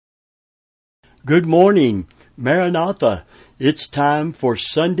Good morning, Maranatha. It's time for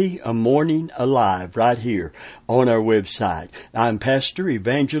Sunday, a Morning Alive, right here on our website. I'm Pastor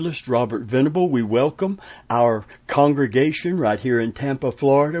Evangelist Robert Venable. We welcome our congregation right here in Tampa,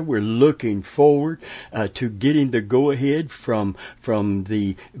 Florida. We're looking forward to getting the go-ahead from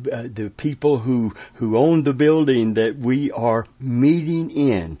the people who own the building that we are meeting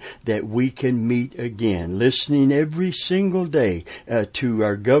in, that we can meet again, listening every single day to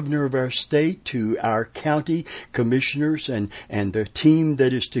our governor of our state, to our county commissioners, and the team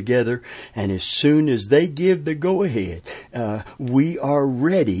that is together. And as soon as they give the go-ahead, we are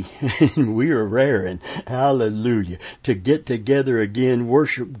ready, and we are raring, hallelujah, to get together again,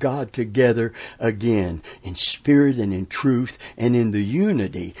 worship God together again, in spirit and in truth, and in the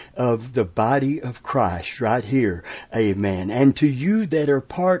unity of the body of Christ right here. Amen. And to you that are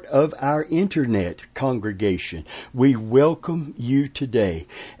part of our internet congregation, we welcome you today.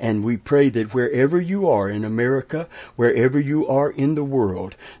 And we pray that wherever you are in America, wherever you are in the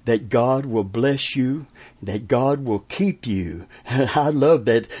world, that God will bless you, that God will keep you. I love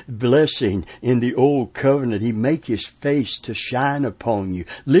that blessing in the old covenant. He make His face to shine upon you,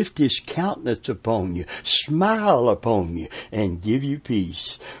 lift His countenance upon you, smile upon you, and give you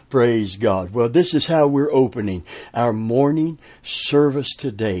peace. Praise God. Well, this is how we're opening our morning service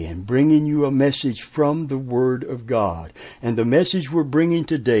today and bringing you a message from the Word of God. And the message we're bringing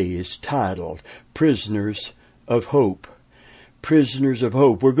today is titled, Prisoners of Hope. Prisoners of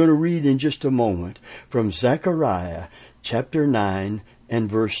Hope. We're going to read in just a moment from Zechariah chapter 9 and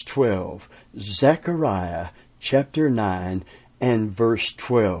verse 12. Zechariah chapter 9 and verse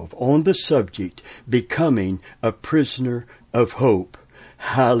 12 on the subject, becoming a prisoner of hope.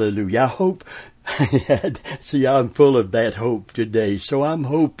 Hallelujah. I hope see, I'm full of that hope today. So I'm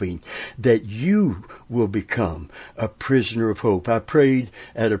hoping that you will become a prisoner of hope. I prayed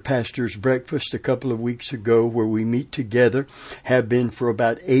at a pastor's breakfast a couple of weeks ago where we meet together, have been for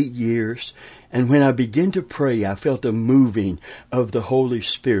about 8 years. And when I began to pray, I felt a moving of the Holy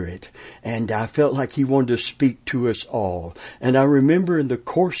Spirit. And I felt like He wanted to speak to us all. And I remember in the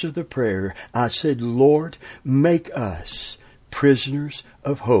course of the prayer, I said, Lord, make us prisoners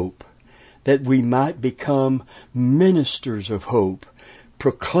of hope, that we might become ministers of hope,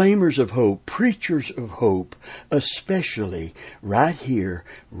 proclaimers of hope, preachers of hope, especially right here,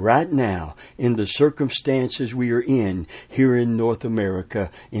 right now, in the circumstances we are in here in North America,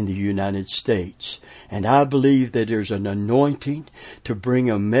 in the United States. And I believe that there's an anointing to bring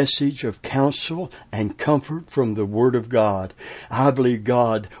a message of counsel and comfort from the Word of God. I believe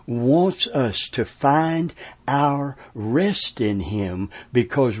God wants us to find our rest in Him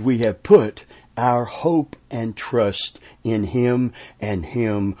because we have put our hope and trust in Him and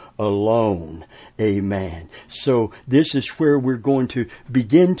Him alone. Amen. So this is where we're going to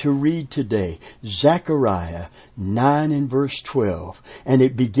begin to read today. Zechariah 9 and verse 12. And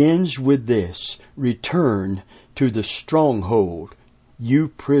it begins with this: Return to the stronghold, you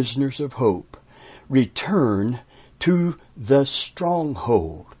prisoners of hope. Return to the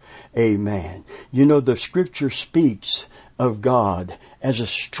stronghold. Amen. You know, the Scripture speaks of God as a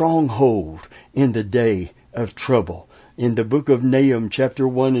stronghold in the day of trouble. In the book of Nahum, chapter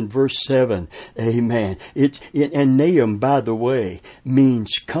 1 and verse 7, amen. And Nahum, by the way,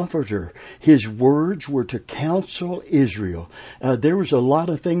 means comforter. His words were to counsel Israel. There was a lot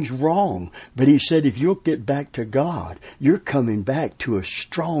of things wrong, but he said, if you'll get back to God, you're coming back to a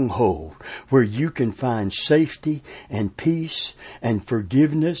stronghold where you can find safety and peace and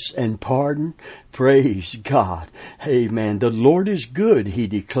forgiveness and pardon. Praise God. Amen. The Lord is good, he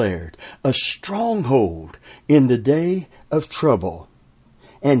declared, a stronghold in the day of trouble,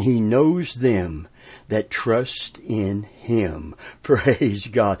 and He knows them that trust in Him. Praise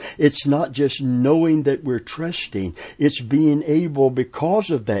God. It's not just knowing that we're trusting. It's being able, because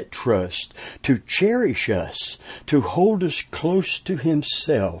of that trust, to cherish us, to hold us close to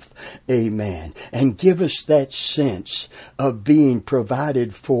Himself. Amen. And give us that sense of being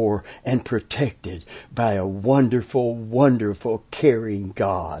provided for and protected by a wonderful, wonderful, caring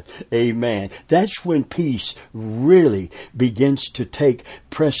God. Amen. That's when peace really begins to take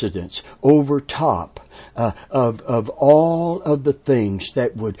precedence over top of all of the things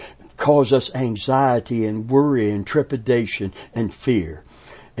that would cause us anxiety and worry and trepidation and fear.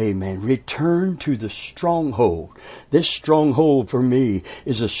 Amen. Return to the stronghold. This stronghold for me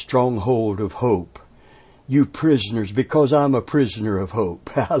is a stronghold of hope. You prisoners, because I'm a prisoner of hope.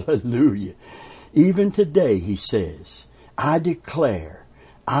 Hallelujah. Even today, he says, I declare,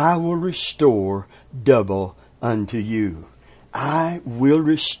 I will restore double unto you. I will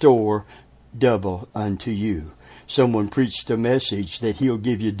restore double unto you. someone preached a message that He'll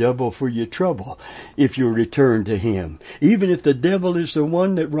give you double for your trouble if you return to Him. Even if the devil is the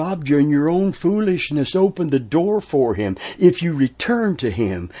one that robbed you and your own foolishness opened the door for him, if you return to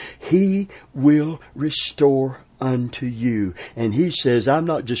Him, He will restore unto you. And He says, I'm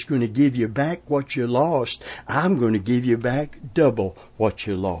not just going to give you back what you lost, I'm going to give you back double what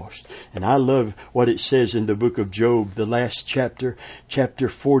you lost. And I love what it says in the book of Job, the last chapter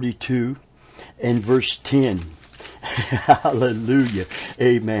 42 and verse 10. Hallelujah.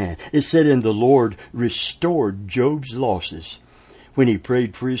 Amen. It said, and the Lord restored Job's losses when he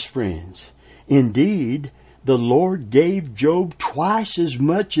prayed for his friends. Indeed, the Lord gave Job twice as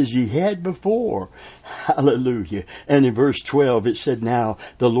much as he had before. Hallelujah. And in verse 12 it said, now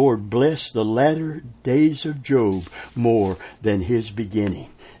the Lord blessed the latter days of Job more than his beginning.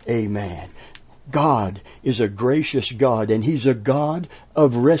 Amen. God is a gracious God, and He's a God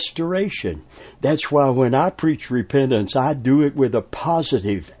of restoration. That's why when I preach repentance, I do it with a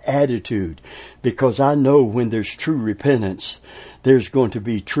positive attitude, because I know when there's true repentance, there's going to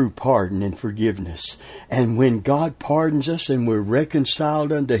be true pardon and forgiveness. And when God pardons us and we're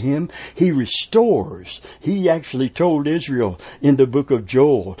reconciled unto Him, He restores. He actually told Israel in the book of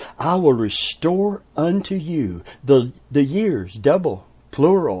Joel, I will restore unto you the years, double,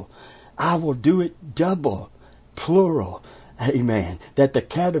 plural. I will do it double, plural. Amen. That the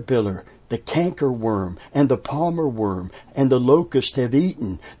caterpillar, the cankerworm, and the palmer worm, and the locust have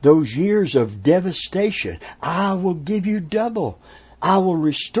eaten, those years of devastation, I will give you double. I will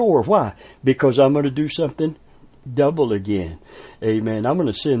restore. Why? Because I'm going to do something double again. Amen. I'm going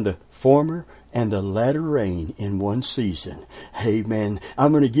to send the former and the latter rain in one season. Amen.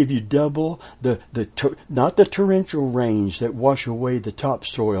 I'm going to give you double not the torrential rains that wash away the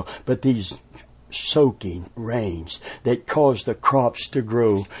topsoil, but these soaking rains that cause the crops to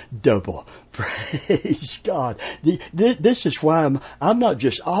grow double. Praise God. This is why I'm not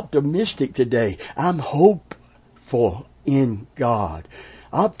just optimistic today. I'm hopeful in God.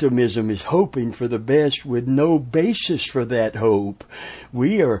 Optimism is hoping for the best with no basis for that hope.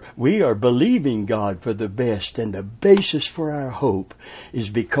 We are believing God for the best, and the basis for our hope is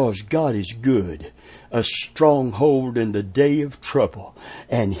because God is good, a stronghold in the day of trouble,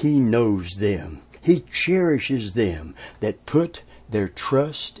 and He knows them. He cherishes them that put their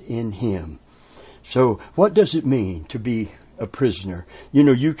trust in Him. So what does it mean to be a prisoner? You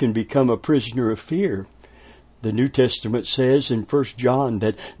know, you can become a prisoner of fear. The New Testament says in 1 John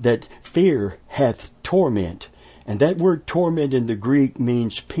that fear hath torment. And that word torment in the Greek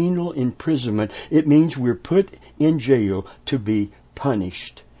means penal imprisonment. It means we're put in jail to be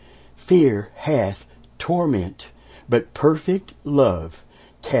punished. Fear hath torment, but perfect love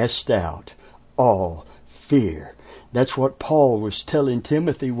cast out all fear. That's what Paul was telling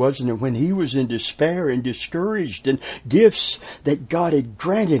Timothy, wasn't it? When he was in despair and discouraged, and gifts that God had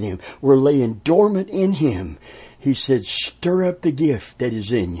granted him were laying dormant in him. He said, stir up the gift that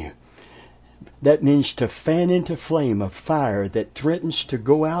is in you. That means to fan into flame a fire that threatens to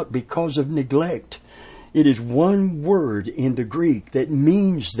go out because of neglect. It is one word in the Greek that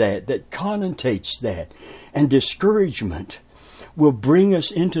means that connotates that. And discouragement will bring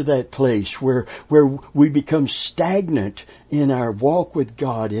us into that place where we become stagnant in our walk with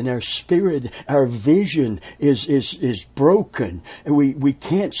God, in our spirit. Our vision is broken, and we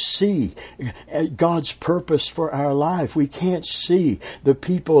can't see God's purpose for our life. We can't see the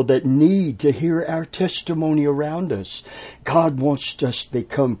people that need to hear our testimony around us. God wants us to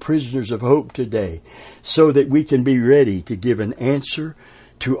become prisoners of hope today, so that we can be ready to give an answer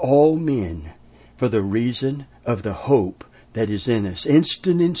to all men for the reason of the hope that is in us,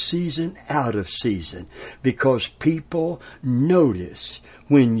 instant in season, out of season, because people notice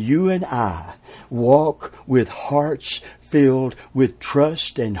when you and I walk with hearts filled with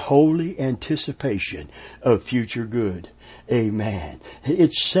trust and holy anticipation of future good. Amen.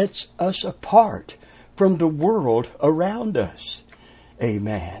 It sets us apart from the world around us.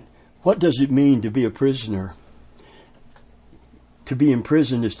 Amen. What does it mean to be a prisoner? To be in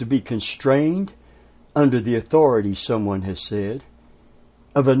prison is to be constrained under the authority, someone has said,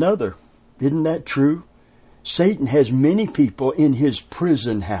 of another. Isn't that true? Satan has many people in his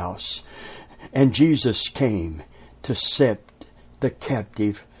prison house, and Jesus came to set the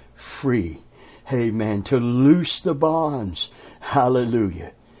captive free. Amen. To loose the bonds.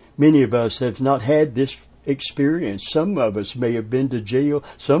 Hallelujah. Many of us have not had this experience. Some of us may have been to jail.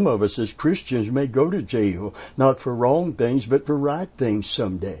 Some of us as Christians may go to jail, not for wrong things, but for right things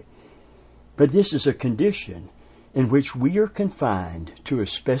someday. But this is a condition in which we are confined to a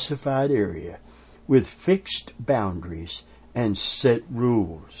specified area with fixed boundaries and set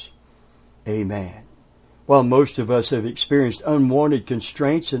rules. Amen. while most of us have experienced unwanted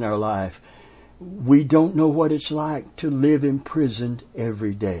constraints in our life, we don't know what it's like to live imprisoned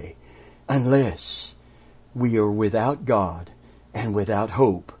every day unless we are without God and without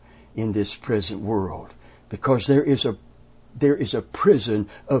hope in this present world. Because there is a prison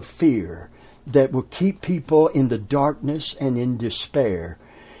of fear that will keep people in the darkness and in despair.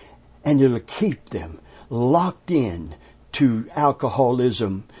 And it'll keep them locked in to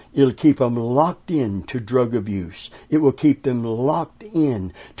alcoholism. It'll keep them locked in to drug abuse. It will keep them locked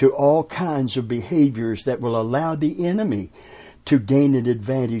in to all kinds of behaviors that will allow the enemy to gain an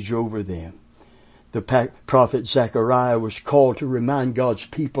advantage over them. The prophet Zechariah was called to remind God's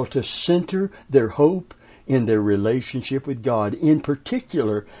people to center their hope in their relationship with God, in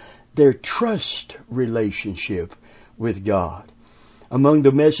particular, their trust relationship with God. Among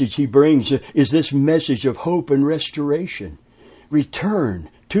the message he brings is this message of hope and restoration. Return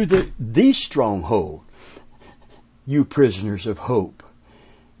to the stronghold, you prisoners of hope.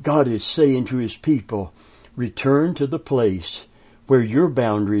 God is saying to His people, return to the place where your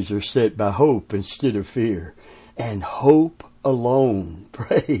boundaries are set by hope instead of fear. And hope alone.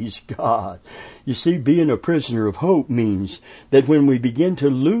 Praise God. You see, being a prisoner of hope means that when we begin to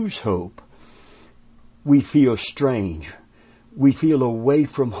lose hope, we feel strange. We feel away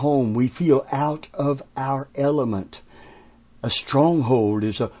from home. We feel out of our element. A stronghold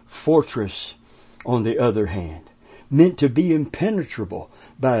is a fortress, on the other hand, meant to be impenetrable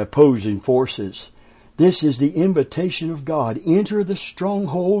by opposing forces. This is the invitation of God. Enter the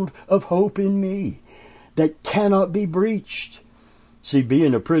stronghold of hope in me that cannot be breached. See,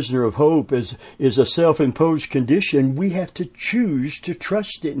 being a prisoner of hope is a self-imposed condition. We have to choose to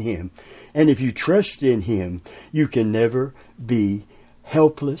trust in Him. And if you trust in Him, you can never be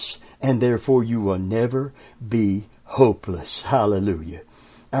helpless, and therefore you will never be hopeless. Hallelujah.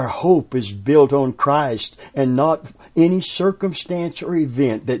 Our hope is built on Christ and not any circumstance or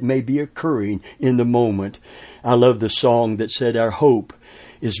event that may be occurring in the moment. I love the song that said our hope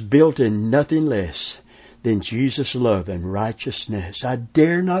is built in nothing less than Jesus' love and righteousness. I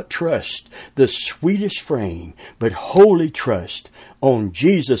dare not trust the sweetest frame, but wholly trust on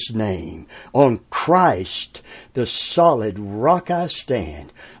Jesus' name, on Christ, the solid rock I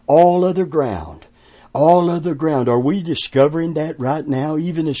stand. All other ground. Are we discovering that right now,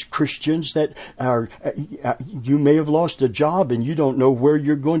 even as Christians, that you may have lost a job and you don't know where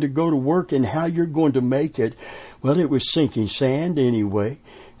you're going to go to work and how you're going to make it? Well, it was sinking sand anyway.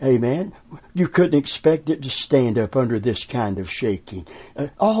 Amen. You couldn't expect it to stand up under this kind of shaking.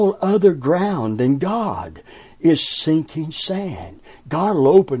 All other ground than God is sinking sand. God will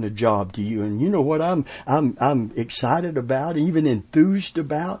open a job to you, and you know what I'm excited about, even enthused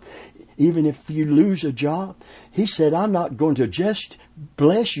about. Even if you lose a job, He said, I'm not going to just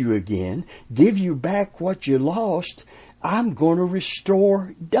bless you again, give you back what you lost. I'm going to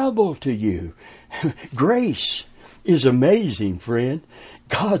restore double to you. Grace is amazing, friend.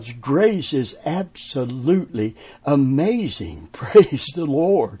 God's grace is absolutely amazing. Praise the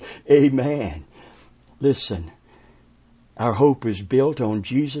Lord. Amen. Listen, our hope is built on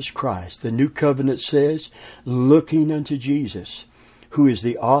Jesus Christ. The New Covenant says, looking unto Jesus, who is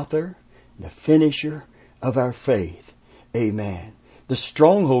the author, the finisher of our faith. Amen. The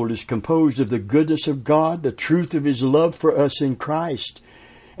stronghold is composed of the goodness of God, the truth of His love for us in Christ,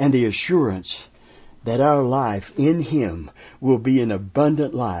 and the assurance that our life in Him will be an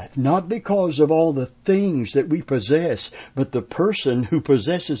abundant life, not because of all the things that we possess, but the person who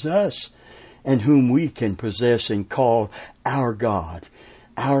possesses us and whom we can possess and call our God,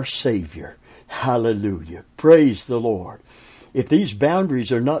 our Savior. Hallelujah. Praise the Lord. If these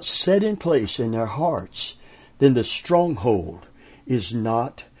boundaries are not set in place in our hearts, then the stronghold is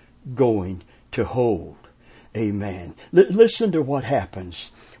not going to hold. Amen. Listen to what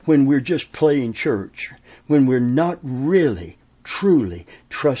happens when we're just playing church, when we're not really, truly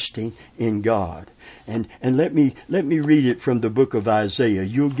trusting in God. And let me read it from the book of Isaiah.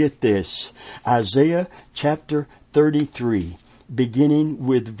 You'll get this. Isaiah chapter 33, beginning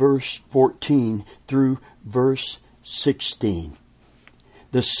with verse 14 through verse 16.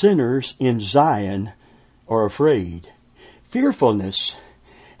 The sinners in Zion are afraid. Fearfulness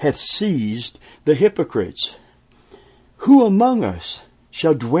hath seized the hypocrites. Who among us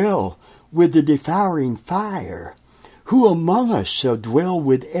shall dwell with the devouring fire? Who among us shall dwell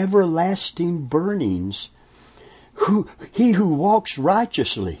with everlasting burnings? He who walks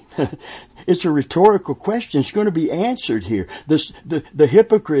righteously. It's a rhetorical question. It's going to be answered here. The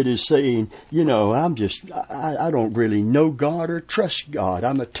hypocrite is saying, I don't really know God or trust God.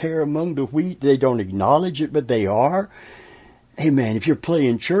 I'm a tare among the wheat. They don't acknowledge it, but they are. Amen. If you're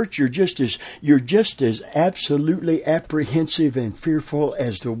playing church, you're just as absolutely apprehensive and fearful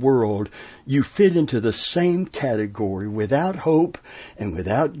as the world. You fit into the same category, without hope and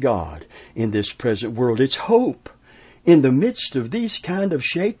without God in this present world. It's hope in the midst of these kind of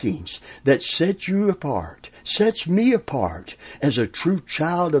shakings that set you apart, sets me apart as a true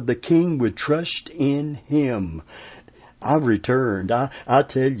child of the King with trust in Him. I've returned. I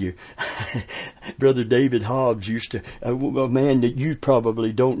tell you, Brother David Hobbs used to, a man that you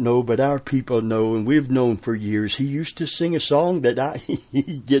probably don't know, but our people know, and we've known for years. He used to sing a song that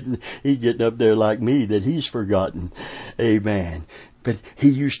he getting up there like me that he's forgotten. Amen. But he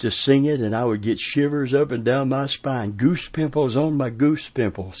used to sing it, and I would get shivers up and down my spine, goose pimples on my goose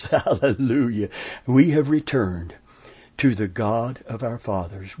pimples. Hallelujah. We have returned to the God of our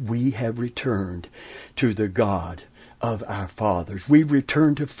fathers. We have returned to the God of our fathers. We've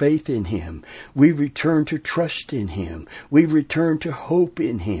returned to faith in Him. We've returned to trust in Him. We've returned to hope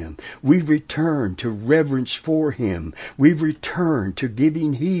in Him. We've returned to reverence for Him. We've returned to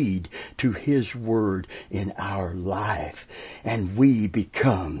giving heed to His word in our life. And we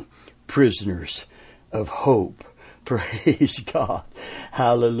become prisoners of hope. Praise God.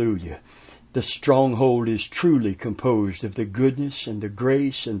 Hallelujah. The stronghold is truly composed of the goodness and the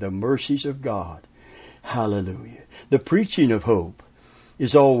grace and the mercies of God. Hallelujah. The preaching of hope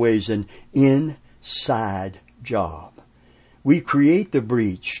is always an inside job. We create the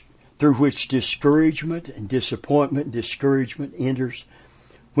breach through which discouragement and discouragement enters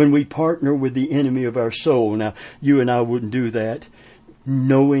when we partner with the enemy of our soul. Now, you and I wouldn't do that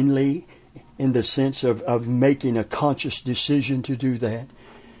knowingly in the sense of making a conscious decision to do that.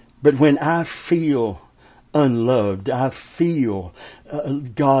 But when I feel unloved, I feel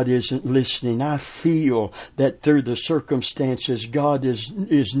God isn't listening. I feel that through the circumstances, God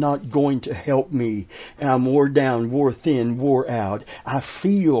is not going to help me. I'm wore down, wore thin, wore out. I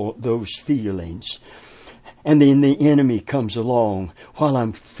feel those feelings. And then the enemy comes along while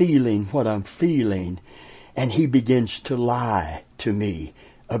I'm feeling what I'm feeling, and he begins to lie to me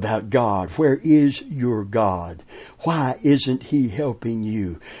about God. Where is your God? Why isn't He helping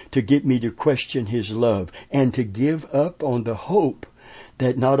you? To get me to question His love and to give up on the hope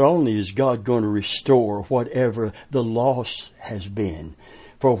that not only is God going to restore whatever the loss has been,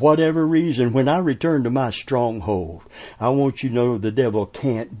 for whatever reason, when I return to my stronghold, I want you to know the devil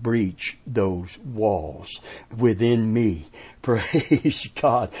can't breach those walls within me. Praise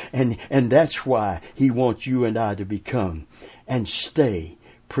God. And that's why he wants you and I to become and stay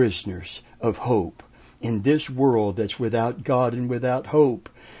prisoners of hope. In this world that's without God and without hope,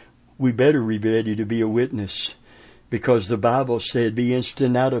 we better be ready to be a witness, because the Bible said, be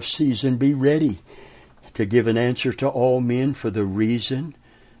instant out of season, be ready to give an answer to all men for the reason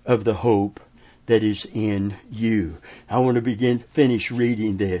of the hope that is in you. I want to finish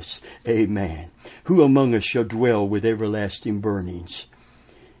reading this. Amen. Who among us shall dwell with everlasting burnings?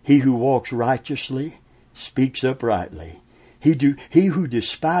 He who walks righteously speaks uprightly. He who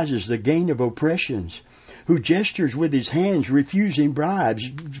despises the gain of oppressions, who gestures with his hands, refusing bribes,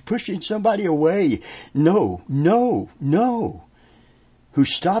 pushing somebody away. No. Who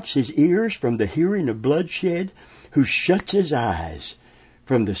stops his ears from the hearing of bloodshed, who shuts his eyes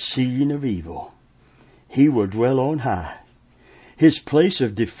from the seeing of evil. He will dwell on high. His place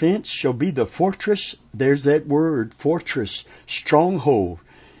of defense shall be the fortress. There's that word, fortress, stronghold.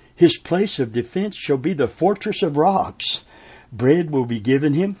 His place of defense shall be the fortress of rocks. Bread will be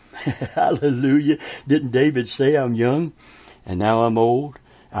given him. Hallelujah. Didn't David say, I'm young and now I'm old?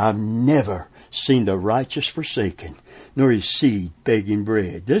 I've never seen the righteous forsaken, nor his seed begging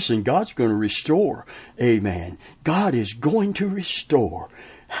bread. Listen, God's going to restore. Amen. God is going to restore.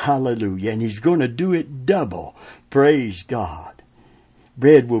 Hallelujah. And He's going to do it double. Praise God.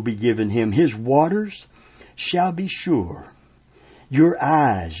 Bread will be given him. His waters shall be sure. Your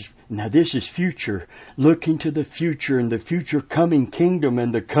eyes, now this is future, looking to the future and the future coming kingdom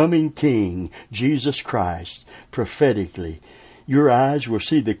and the coming King, Jesus Christ, prophetically. Your eyes will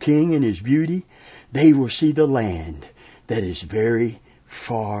see the King in His beauty. They will see the land that is very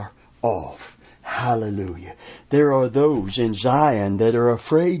far off. Hallelujah. There are those in Zion that are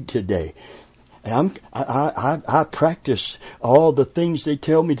afraid today. I practice all the things they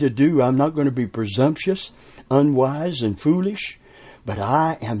tell me to do. I'm not going to be presumptuous, unwise, and foolish. But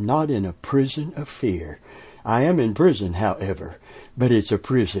I am not in a prison of fear. I am in prison, however, but it's a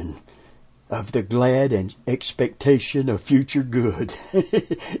prison of the glad and expectation of future good.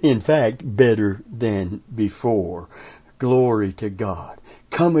 In fact, better than before. Glory to God.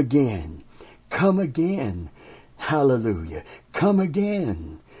 Come again. Come again. Hallelujah. Come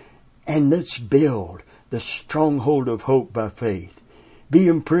again. And let's build the stronghold of hope by faith. Be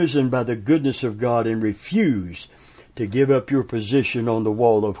imprisoned by the goodness of God and refuse to give up your position on the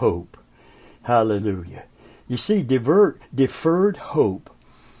wall of hope. Hallelujah. You see, deferred hope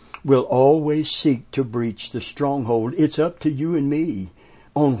will always seek to breach the stronghold. It's up to you and me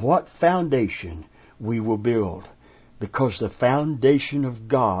on what foundation we will build, because the foundation of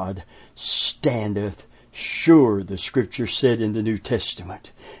God standeth sure, the Scripture said in the New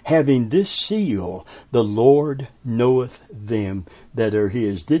Testament. Having this seal, the Lord knoweth them that are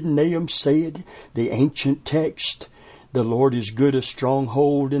His. Didn't Nahum say it? The ancient text. The Lord is good, a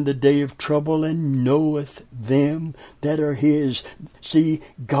stronghold in the day of trouble, and knoweth them that are His. See,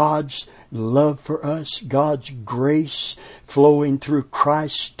 God's love for us, God's grace flowing through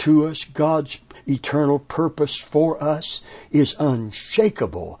Christ to us, God's eternal purpose for us is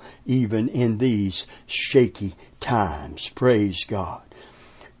unshakable even in these shaky times. Praise God.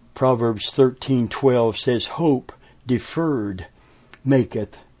 Proverbs 13:12 says, hope deferred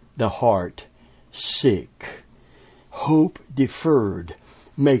maketh the heart sick. Hope deferred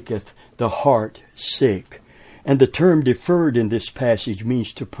maketh the heart sick. And the term deferred in this passage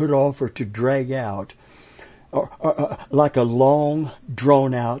means to put off or to drag out, or like a long,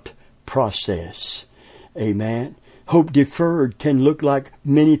 drawn-out process. Amen. Hope deferred can look like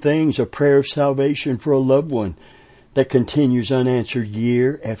many things: a prayer of salvation for a loved one that continues unanswered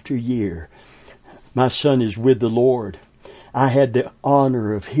year after year. My son is with the Lord. I had the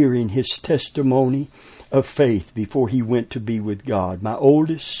honor of hearing his testimony of faith before he went to be with God. My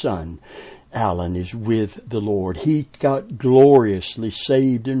oldest son, Alan, is with the Lord. He got gloriously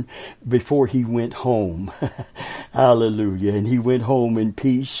saved and before he went home. Hallelujah. And he went home in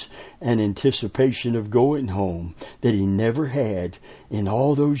peace and anticipation of going home that he never had in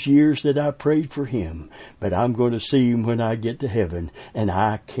all those years that I prayed for him. But I'm going to see him when I get to heaven, and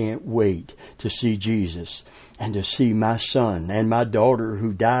I can't wait to see Jesus and to see my son and my daughter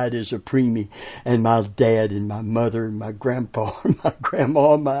who died as a preemie, and my dad and my mother and my grandpa and my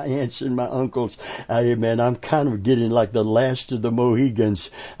grandma, my aunts and my uncles. Amen. I'm kind of getting like the last of the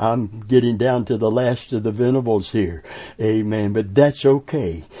Mohegans. I'm getting down to the last of the Venables here. Amen. But that's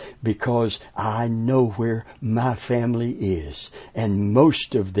okay, because I know where my family is, and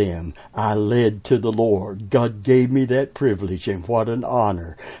most of them I led to the Lord. God gave me that privilege, and what an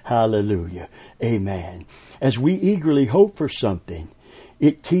honor. Hallelujah. Amen. As we eagerly hope for something,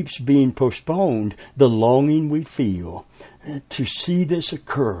 it keeps being postponed. The longing we feel to see this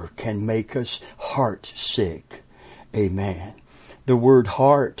occur can make us heart sick. Amen. The word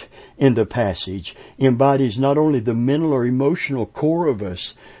heart in the passage embodies not only the mental or emotional core of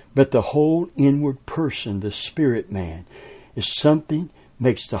us, but the whole inward person, the spirit man. If something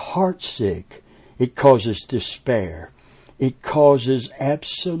makes the heart sick, it causes despair. It causes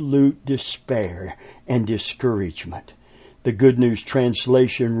absolute despair and discouragement. The Good News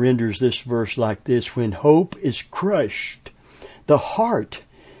Translation renders this verse like this: when hope is crushed, the heart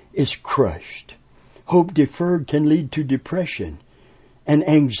is crushed. Hope deferred can lead to depression and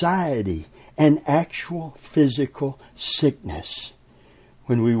anxiety and actual physical sickness.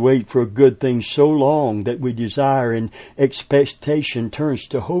 When we wait for a good thing so long that we desire and expectation turns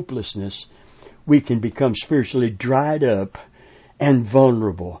to hopelessness, we can become spiritually dried up and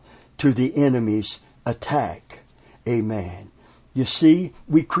vulnerable to the enemy's attack. Amen. You see,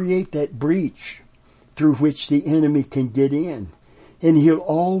 we create that breach through which the enemy can get in, and he'll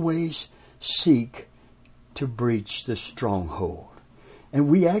always seek to breach the stronghold. And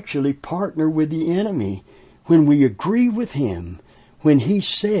we actually partner with the enemy when we agree with him, when he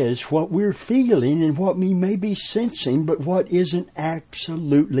says what we're feeling and what we may be sensing, but what isn't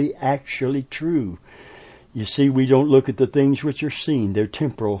absolutely actually true. You see, we don't look at the things which are seen. They're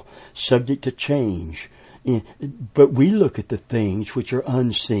temporal, subject to change. But we look at the things which are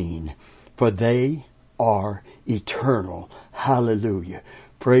unseen, for they are eternal. Hallelujah.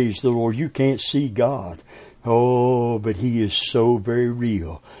 Praise the Lord. You can't see God. Oh, but He is so very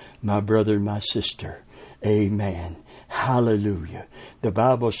real, my brother and my sister. Amen. Hallelujah. The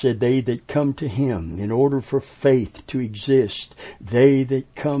Bible said, they that come to Him, in order for faith to exist, they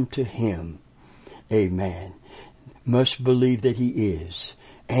that come to Him, amen, must believe that He is,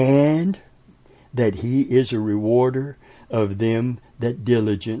 and that He is a rewarder of them that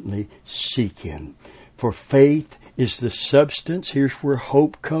diligently seek Him. For faith is the substance, here's where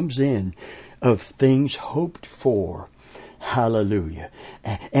hope comes in, of things hoped for. Hallelujah.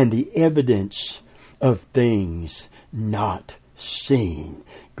 And the evidence of things not seen.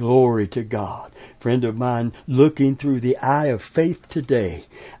 Glory to God. Friend of mine, looking through the eye of faith today,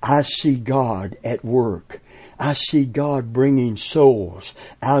 I see God at work. I see God bringing souls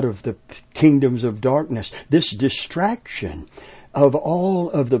out of the kingdoms of darkness. This distraction of all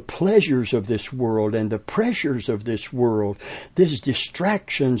of the pleasures of this world and the pressures of this world, these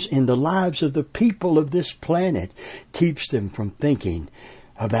distractions in the lives of the people of this planet, keeps them from thinking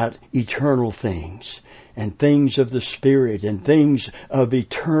about eternal things and things of the Spirit and things of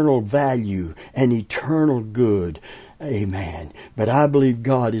eternal value and eternal good. Amen. But I believe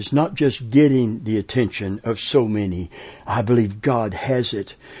God is not just getting the attention of so many. I believe God has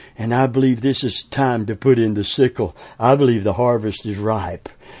it. And I believe this is time to put in the sickle. I believe the harvest is ripe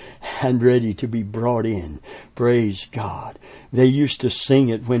and ready to be brought in. Praise God. They used to sing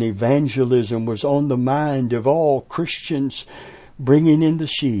it when evangelism was on the mind of all Christians. Bringing in the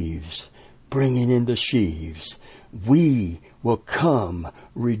sheaves. Bringing in the sheaves. We will come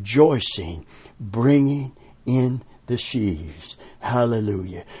rejoicing. Bringing in the sheaves.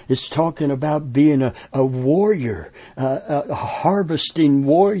 Hallelujah. It's talking about being a warrior, a harvesting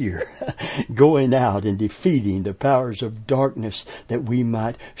warrior, going out and defeating the powers of darkness that we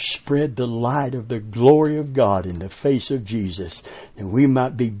might spread the light of the glory of God in the face of Jesus, and we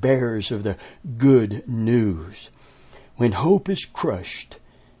might be bearers of the good news. When hope is crushed,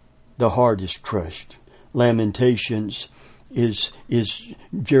 the heart is crushed. Lamentations is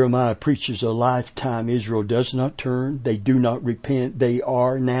Jeremiah preaches a lifetime. Israel does not turn. They do not repent. They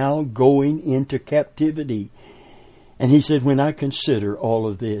are now going into captivity. And he said, when I consider all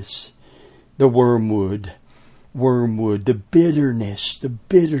of this, the wormwood, the bitterness.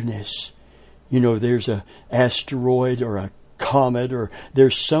 You know, there's an asteroid or a comet or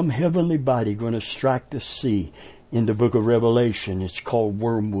there's some heavenly body going to strike the sea. In the book of Revelation, it's called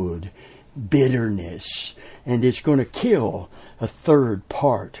wormwood, bitterness. And it's going to kill a third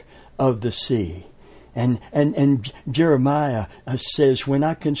part of the sea. And Jeremiah says, when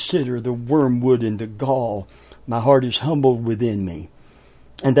I consider the wormwood and the gall, my heart is humbled within me.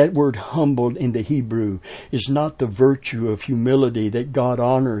 And that word humbled in the Hebrew is not the virtue of humility that God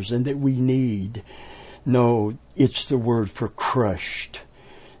honors and that we need. No, it's the word for crushed.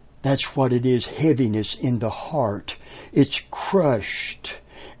 That's what it is, heaviness in the heart. It's crushed.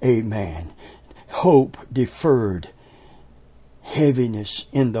 Amen. Hope deferred, heaviness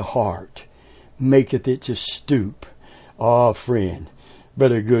in the heart, maketh it to stoop. Ah, friend,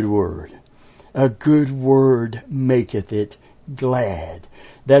 but a good word maketh it glad.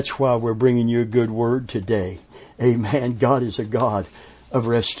 That's why we're bringing you a good word today. Amen. God is a God of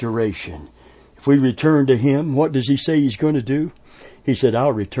restoration. If we return to Him, what does He say He's going to do? He said,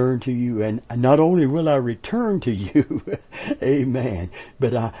 I'll return to you. And not only will I return to you, amen,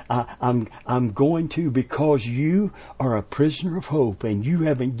 but I'm going to, because you are a prisoner of hope and you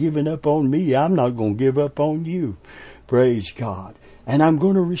haven't given up on me, I'm not going to give up on you. Praise God. And I'm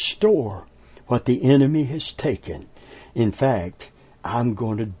going to restore what the enemy has taken. In fact, I'm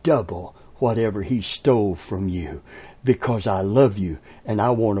going to double whatever he stole from you, because I love you and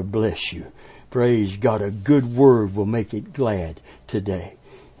I want to bless you. Praise God. A good word will make it glad today.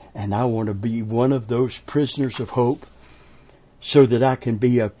 And I want to be one of those prisoners of hope so that I can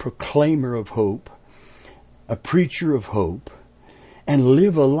be a proclaimer of hope, a preacher of hope, and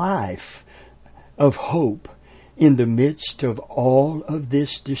live a life of hope in the midst of all of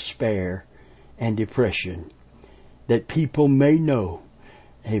this despair and depression, that people may know,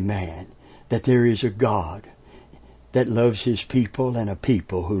 amen, that there is a God that loves His people and a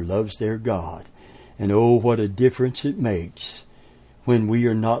people who loves their God. And oh, what a difference it makes when we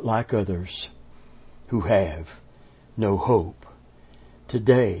are not like others who have no hope.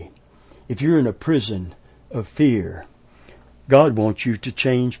 Today, if you're in a prison of fear, God wants you to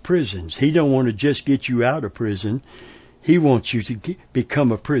change prisons. He don't want to just get you out of prison. He wants you to become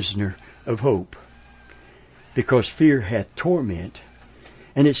a prisoner of hope. Because fear hath torment.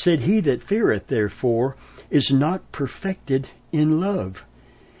 And it said, he that feareth therefore is not perfected in love.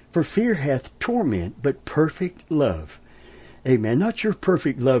 For fear hath torment, but perfect love. Amen. Not your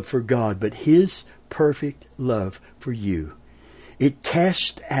perfect love for God, but His perfect love for you. It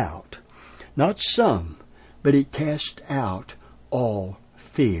cast out, not some, but it cast out all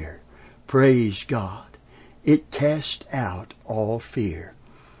fear. Praise God. It cast out all fear.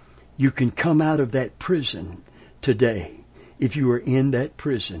 You can come out of that prison today, if you are in that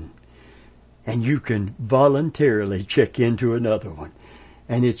prison, and you can voluntarily check into another one.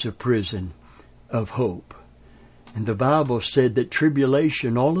 And it's a prison of hope. And the Bible said that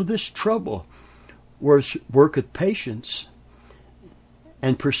tribulation, all of this trouble, worketh patience.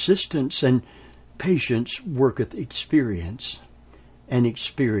 And persistence and patience worketh experience. And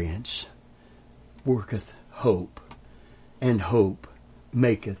experience worketh hope. And hope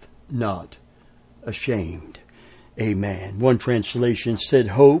maketh not ashamed. Amen. One translation said,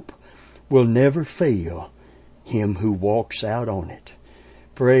 hope will never fail him who walks out on it.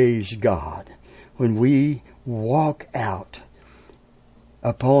 Praise God. When we walk out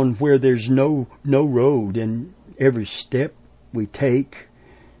upon where there's no road, and every step we take,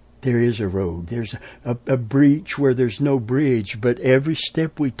 there is a road. There's a breach where there's no bridge, but every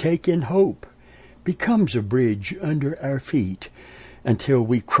step we take in hope becomes a bridge under our feet until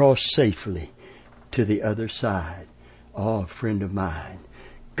we cross safely to the other side. Oh, friend of mine,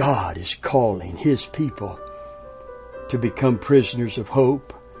 God is calling His people to become prisoners of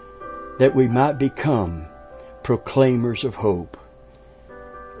hope, that we might become proclaimers of hope,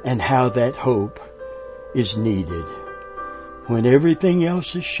 and how that hope is needed when everything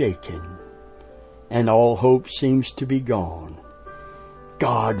else is shaken and all hope seems to be gone.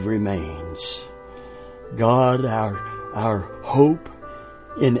 God remains. God, our hope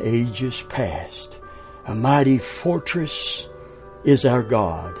in ages past. A mighty fortress is our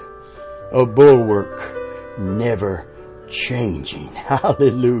God, a bulwark never changing.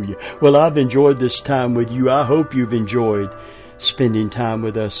 Hallelujah. Well, I've enjoyed this time with you. I hope you've enjoyed spending time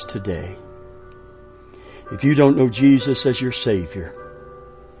with us today. If you don't know Jesus as your Savior,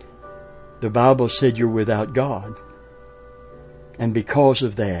 the Bible said you're without God. And because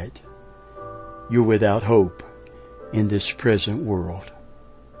of that, you're without hope in this present world.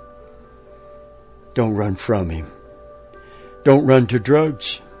 Don't run from Him. Don't run to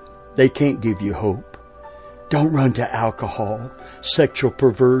drugs. They can't give you hope. Don't run to alcohol, sexual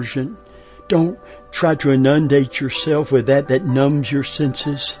perversion. Don't try to inundate yourself with that numbs your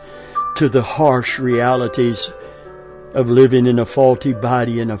senses to the harsh realities of living in a faulty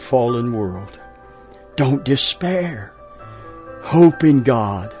body in a fallen world. Don't despair. Hope in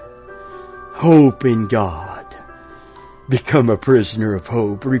God. Hope in God. Become a prisoner of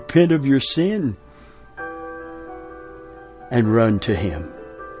hope. Repent of your sin and run to Him.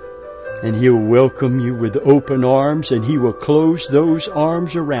 And He'll welcome you with open arms, and He will close those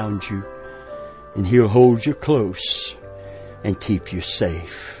arms around you, and He'll hold you close and keep you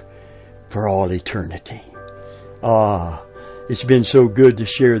safe for all eternity. It's been so good to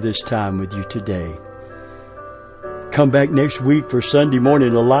share this time with you today. Come back next week for Sunday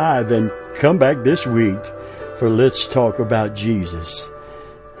Morning Alive, and come back this week for Let's Talk About Jesus,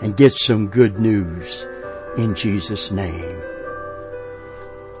 and get some good news in Jesus' name.